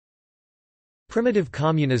Primitive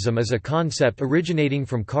communism is a concept originating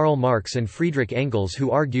from Karl Marx and Friedrich Engels, who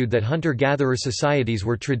argued that hunter-gatherer societies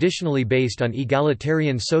were traditionally based on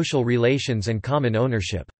egalitarian social relations and common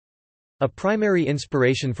ownership. A primary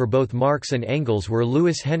inspiration for both Marx and Engels were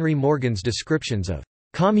Lewis Henry Morgan's descriptions of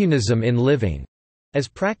communism in living, as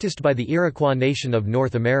practiced by the Iroquois nation of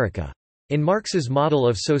North America. In Marx's model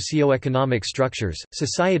of socio-economic structures,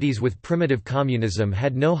 societies with primitive communism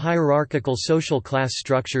had no hierarchical social class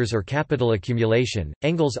structures or capital accumulation.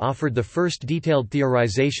 Engels offered the first detailed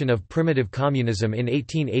theorization of primitive communism in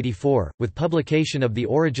 1884, with publication of The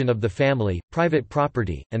Origin of the Family, Private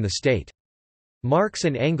Property, and the State. Marx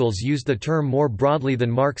and Engels used the term more broadly than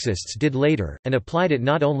Marxists did later, and applied it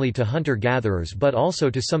not only to hunter-gatherers but also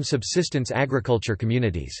to some subsistence agriculture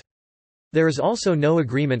communities. There is also no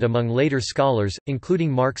agreement among later scholars, including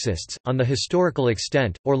Marxists, on the historical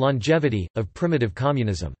extent, or longevity, of primitive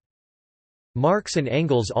communism. Marx and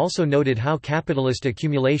Engels also noted how capitalist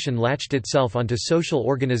accumulation latched itself onto social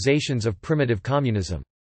organizations of primitive communism.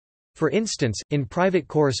 For instance, in Private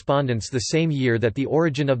Correspondence the same year that The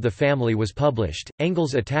Origin of the Family was published,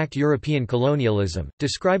 Engels attacked European colonialism,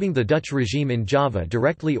 describing the Dutch regime in Java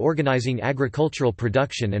directly organizing agricultural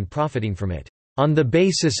production and profiting from it on the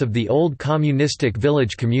basis of the old communistic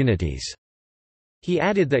village communities. He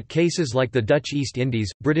added that cases like the Dutch East Indies,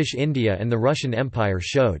 British India and the Russian Empire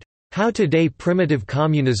showed how today primitive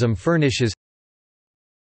communism furnishes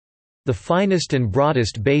the finest and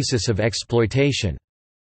broadest basis of exploitation.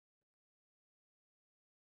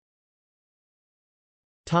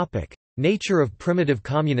 Nature of primitive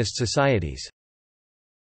communist societies.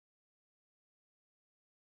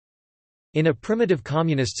 In a primitive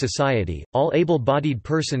communist society, all able-bodied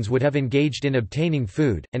persons would have engaged in obtaining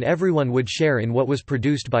food, and everyone would share in what was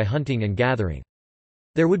produced by hunting and gathering.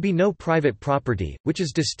 There would be no private property, which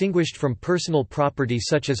is distinguished from personal property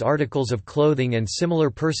such as articles of clothing and similar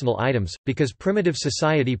personal items, because primitive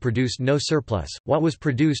society produced no surplus. What was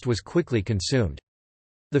produced was quickly consumed.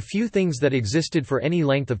 The few things that existed for any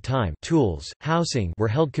length of time, tools, housing, were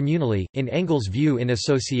held communally, in Engels' view in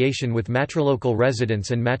association with matrilocal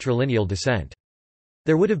residence and matrilineal descent.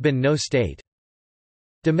 There would have been no state.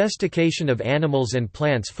 Domestication of animals and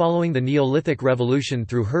plants following the Neolithic Revolution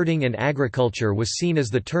through herding and agriculture was seen as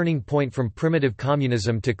the turning point from primitive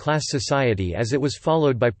communism to class society, as it was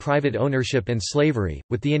followed by private ownership and slavery,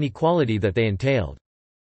 with the inequality that they entailed.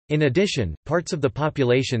 In addition, parts of the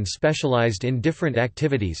population specialized in different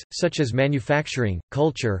activities, such as manufacturing,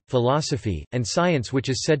 culture, philosophy, and science, which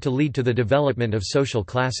is said to lead to the development of social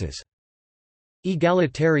classes.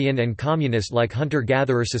 Egalitarian and communist-like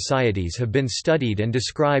hunter-gatherer societies have been studied and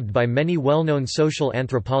described by many well-known social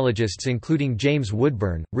anthropologists including James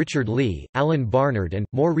Woodburn, Richard Lee, Alan Barnard and,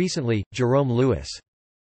 more recently, Jerome Lewis.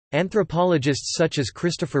 Anthropologists such as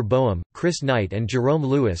Christopher Boehm, Chris Knight and Jerome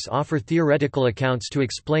Lewis offer theoretical accounts to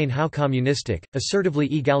explain how communistic,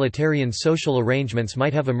 assertively egalitarian social arrangements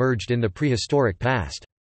might have emerged in the prehistoric past.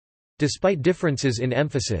 Despite differences in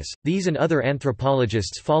emphasis, these and other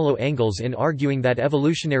anthropologists follow Engels in arguing that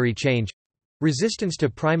evolutionary change—resistance to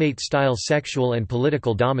primate-style sexual and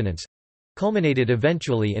political dominance—culminated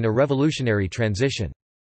eventually in a revolutionary transition.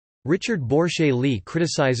 Richard Borshay Lee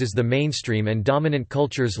criticizes the mainstream and dominant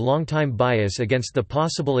culture's longtime bias against the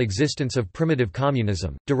possible existence of primitive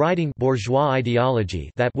communism, deriding bourgeois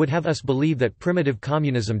ideology that would have us believe that primitive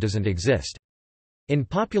communism doesn't exist. In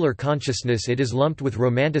popular consciousness it is lumped with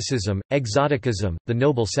romanticism, exoticism, the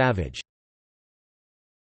noble savage.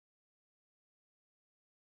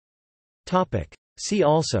 See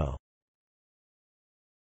also: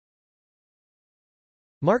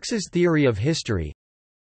 Marx's theory of history,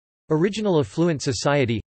 Original affluent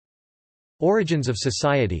society, Origins of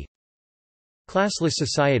society, Classless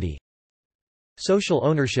society, Social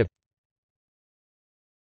ownership.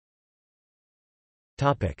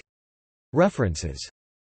 References.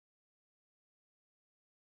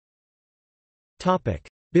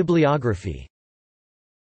 Bibliography.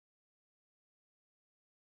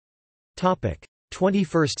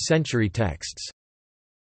 21st century texts.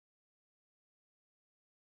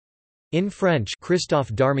 In French, Christophe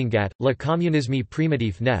Darmingat, Le communisme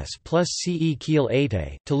primitif naît plus ce qu'il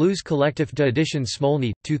était, Toulouse Collectif d'édition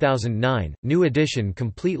Smolny, 2009, new edition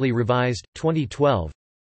completely revised, 2012.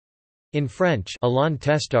 In French, Alain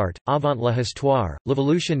Testart, Avant la histoire,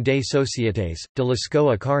 l'évolution des sociétés, de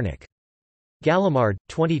Lascaux à Carnac. Gallimard,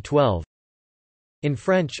 2012. In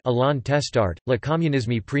French, Alain Testart, Le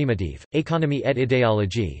communisme primitif, économie et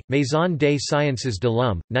idéologie, Maison des sciences de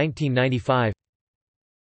l'homme, 1995.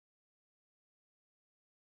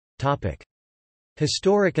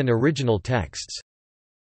 Historic and original texts.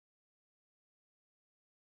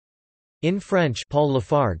 In French, Paul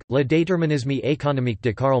Lafargue, Le déterminisme économique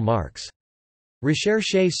de Karl Marx.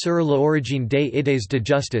 Recherche sur l'origine des idées de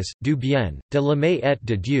justice, du bien, de l'homme et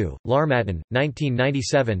de Dieu, L'Harmattan,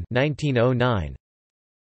 1997-1909.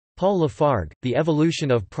 Paul Lafargue, The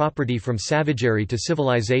Evolution of Property from Savagery to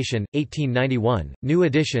Civilization, 1891, new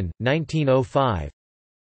edition, 1905.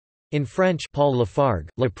 In French, Paul Lafargue,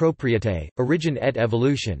 La Propriété, Origine et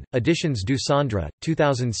Évolution, Editions du Centre,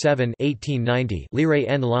 2007 1890, Lire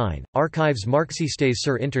en ligne, Archives marxistes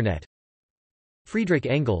sur Internet. Friedrich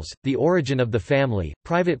Engels, The Origin of the Family,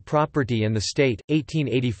 Private Property and the State,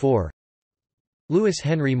 1884. Louis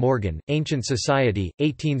Henry Morgan, Ancient Society,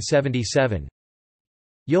 1877.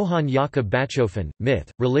 Johann Jakob Bachofen, Myth,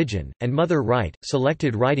 Religion, and Mother Right,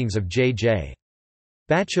 Selected Writings of J.J.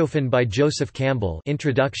 Bachofen by Joseph Campbell,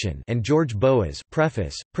 Introduction, and George Boas,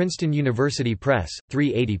 Preface, Princeton University Press,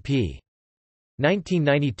 380 p.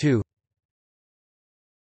 1992.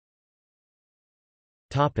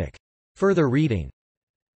 Topic. Further reading.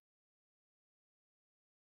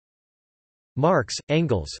 Marx,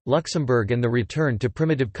 Engels, Luxemburg and the Return to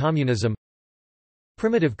Primitive Communism.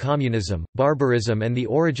 Primitive Communism, Barbarism and the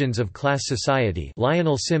Origins of Class Society,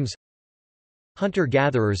 Lionel Sims.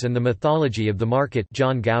 Hunter-Gatherers and the Mythology of the Market,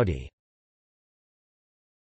 John Gowdy.